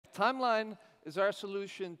Timeline is our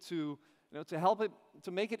solution to,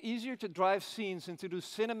 to make it easier to drive scenes and to do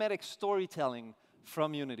cinematic storytelling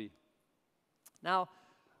from Unity. Now,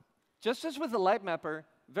 just as with the light mapper,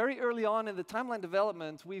 very early on in the timeline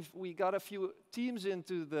development, we got a few teams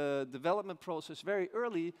into the development process very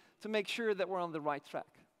early to make sure that we're on the right track.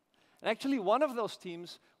 And actually, one of those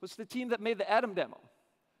teams was the team that made the Atom demo.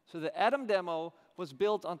 So the Atom demo was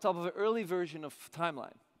built on top of an early version of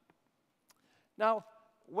Timeline. Now,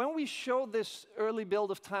 when we showed this early build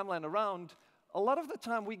of Timeline around, a lot of the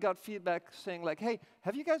time we got feedback saying like, hey,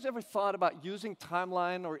 have you guys ever thought about using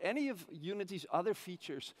Timeline or any of Unity's other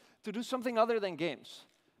features to do something other than games?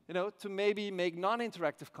 To maybe make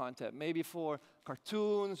non-interactive content, maybe for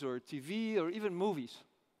cartoons or TV or even movies.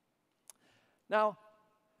 Now,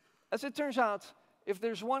 as it turns out, if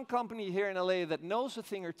there's one company here in LA that knows a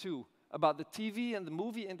thing or two about the TV and the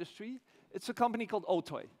movie industry, it's a company called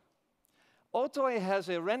OTOY. OTOY has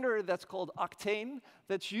a renderer that's called Octane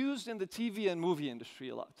that's used in the TV and movie industry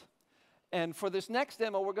a lot. And for this next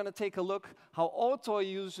demo, we're going to take a look how OTOY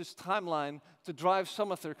uses Timeline to drive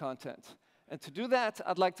some of their content. And to do that,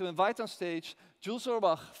 I'd like to invite on stage Jules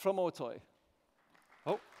Urbach from OTOY.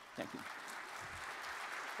 Oh, thank you.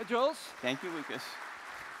 Hey, Jules. Thank you, Lucas.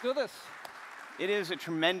 Do this. It is a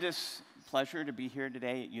tremendous pleasure to be here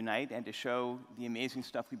today at Unite and to show the amazing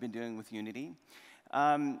stuff we've been doing with Unity.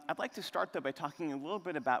 I'd like to start, though, by talking a little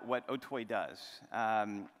bit about what OTOY does.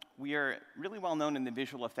 We are really well known in the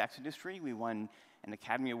visual effects industry. We won an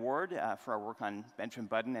Academy Award for our work on Benjamin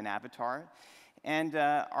Button and Avatar. And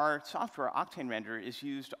our software, OctaneRender, is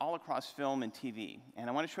used all across film and TV. And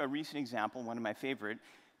I want to show a recent example, one of my favorite,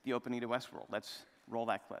 the opening to Westworld. Let's roll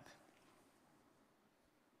that clip.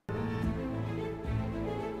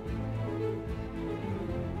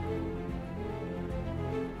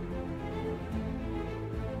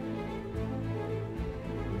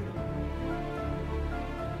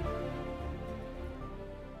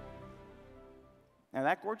 Now,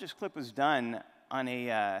 that gorgeous clip was done on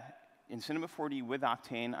in Cinema 4D with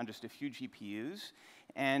Octane on just a few GPUs.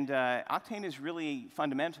 And Octane is really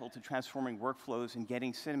fundamental to transforming workflows and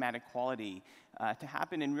getting cinematic quality to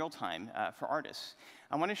happen in real time for artists.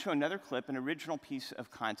 I want to show another clip, an original piece of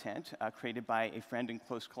content created by a friend and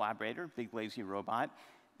close collaborator, Big Lazy Robot.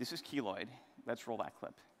 This is Keynote. Let's roll that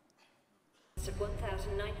clip.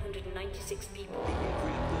 1,996 people. The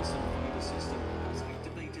Ukraine personal computer system has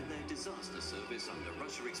activated their disaster service under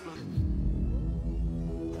Russia explosion.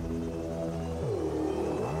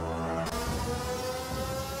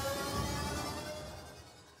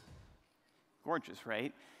 Gorgeous,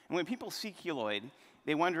 right? And when people see Keynote,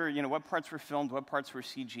 they wonder, what parts were filmed, what parts were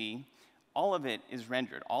CG. All of it is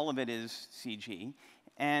rendered. All of it is CG.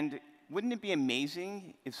 And wouldn't it be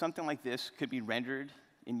amazing if something like this could be rendered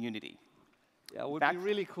in Unity? Yeah, it would be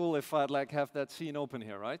really cool if I'd have that scene open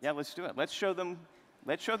here, right? Yeah, let's do it. Let's show them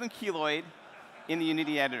Keynote in the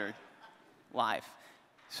Unity editor live.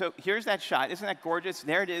 So here's that shot. Isn't that gorgeous?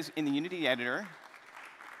 There it is in the Unity editor.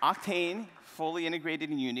 Octane fully integrated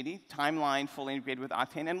in Unity. Timeline fully integrated with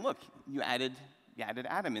Octane. And look, you added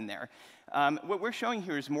Atom in there. What we're showing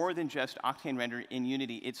here is more than just OctaneRender in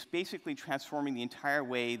Unity. It's basically transforming the entire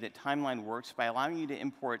way that Timeline works by allowing you to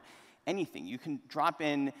import anything. You can drop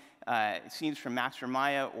in scenes from Max or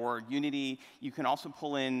Maya or Unity. You can also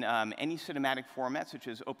pull in any cinematic format, such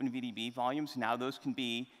as OpenVDB volumes. Now those can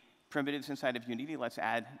be primitives inside of Unity. Let's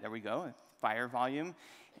add, there we go, a Fire volume.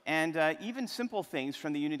 And even simple things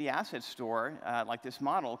from the Unity Asset Store, like this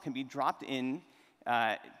model, can be dropped in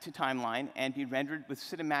to Timeline and be rendered with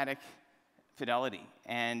cinematic fidelity.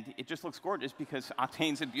 And it just looks gorgeous because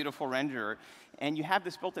Octane's a beautiful renderer. And you have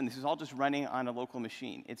this built in. This is all just running on a local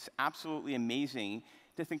machine. It's absolutely amazing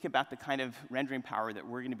to think about the kind of rendering power that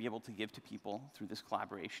we're going to be able to give to people through this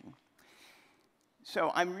collaboration.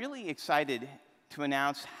 So I'm really excited to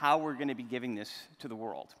announce how we're going to be giving this to the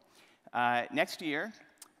world. Next year,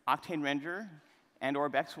 OctaneRender and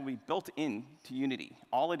OrbX will be built into Unity.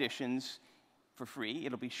 All editions for free.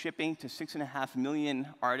 It'll be shipping to 6.5 million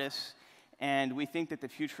artists. And we think that the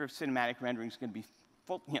future of cinematic rendering is going to be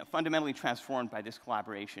fundamentally transformed by this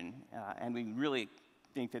collaboration. And we really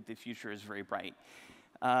think that the future is very bright.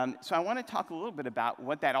 So I want to talk a little bit about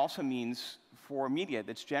what that also means for media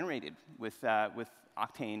that's generated with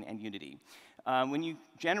Octane and Unity. When you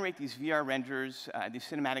generate these VR renders, these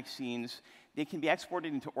cinematic scenes, they can be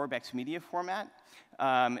exported into OrbX media format.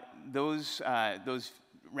 Those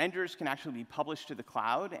renders can actually be published to the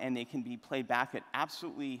cloud, and they can be played back at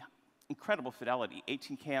absolutely incredible fidelity,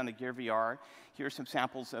 18K on the Gear VR. Here are some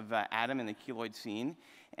samples of Adam in the keloid scene.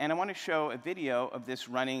 And I want to show a video of this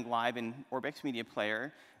running live in Orbx Media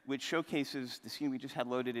Player, which showcases the scene we just had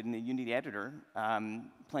loaded in the Unity editor,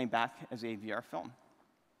 playing back as a VR film.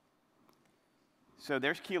 So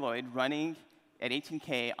there's keloid running at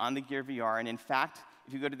 18K on the Gear VR. And in fact,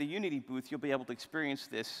 if you go to the Unity booth, you'll be able to experience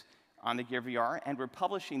this on the Gear VR. And we're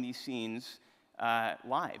publishing these scenes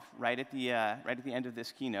live right at the end of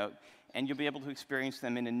this keynote. And you'll be able to experience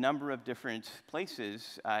them in a number of different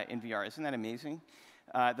places in VR. Isn't that amazing?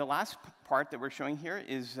 The last part that we're showing here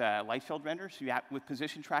is light field render. So with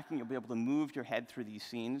position tracking, you'll be able to move your head through these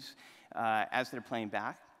scenes as they're playing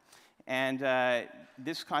back. And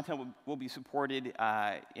this content will be supported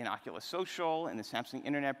in Oculus Social, in the Samsung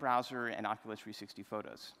Internet Browser, and Oculus 360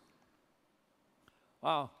 Photos.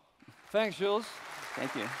 Wow. Thanks, Jules.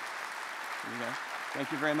 Thank you. Here you go.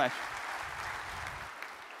 Thank you very much.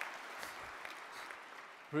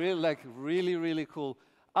 Really, really cool.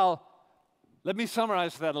 Let me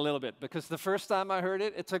summarize that a little bit, because the first time I heard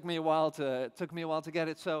it, it took me a while to get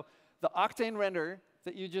it. So the OctaneRender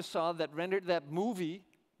that you just saw that rendered that movie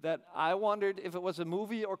that I wondered if it was a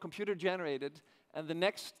movie or computer generated, and the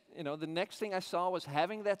next thing I saw was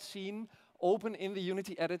having that scene open in the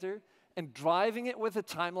Unity editor and driving it with a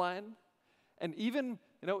timeline, and even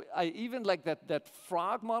I even like that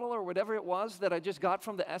frog model or whatever it was that I just got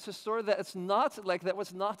from the asset store. That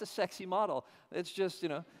was not a sexy model. It's just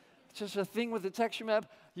it's just a thing with the texture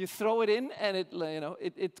map. You throw it in, and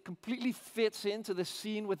it completely fits into the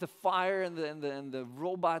scene with the fire and the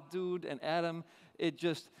robot dude and Adam.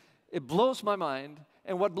 It blows my mind.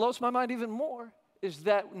 And what blows my mind even more is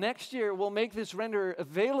that next year we'll make this renderer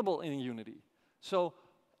available in Unity.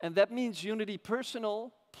 And that means Unity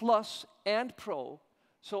Personal, Plus, and Pro.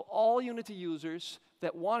 So all Unity users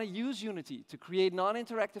that want to use Unity to create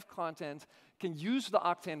non-interactive content can use the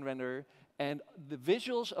OctaneRender, and the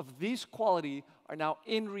visuals of this quality are now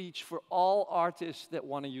in reach for all artists that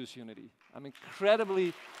want to use Unity. I'm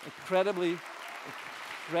incredibly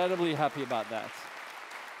happy about that.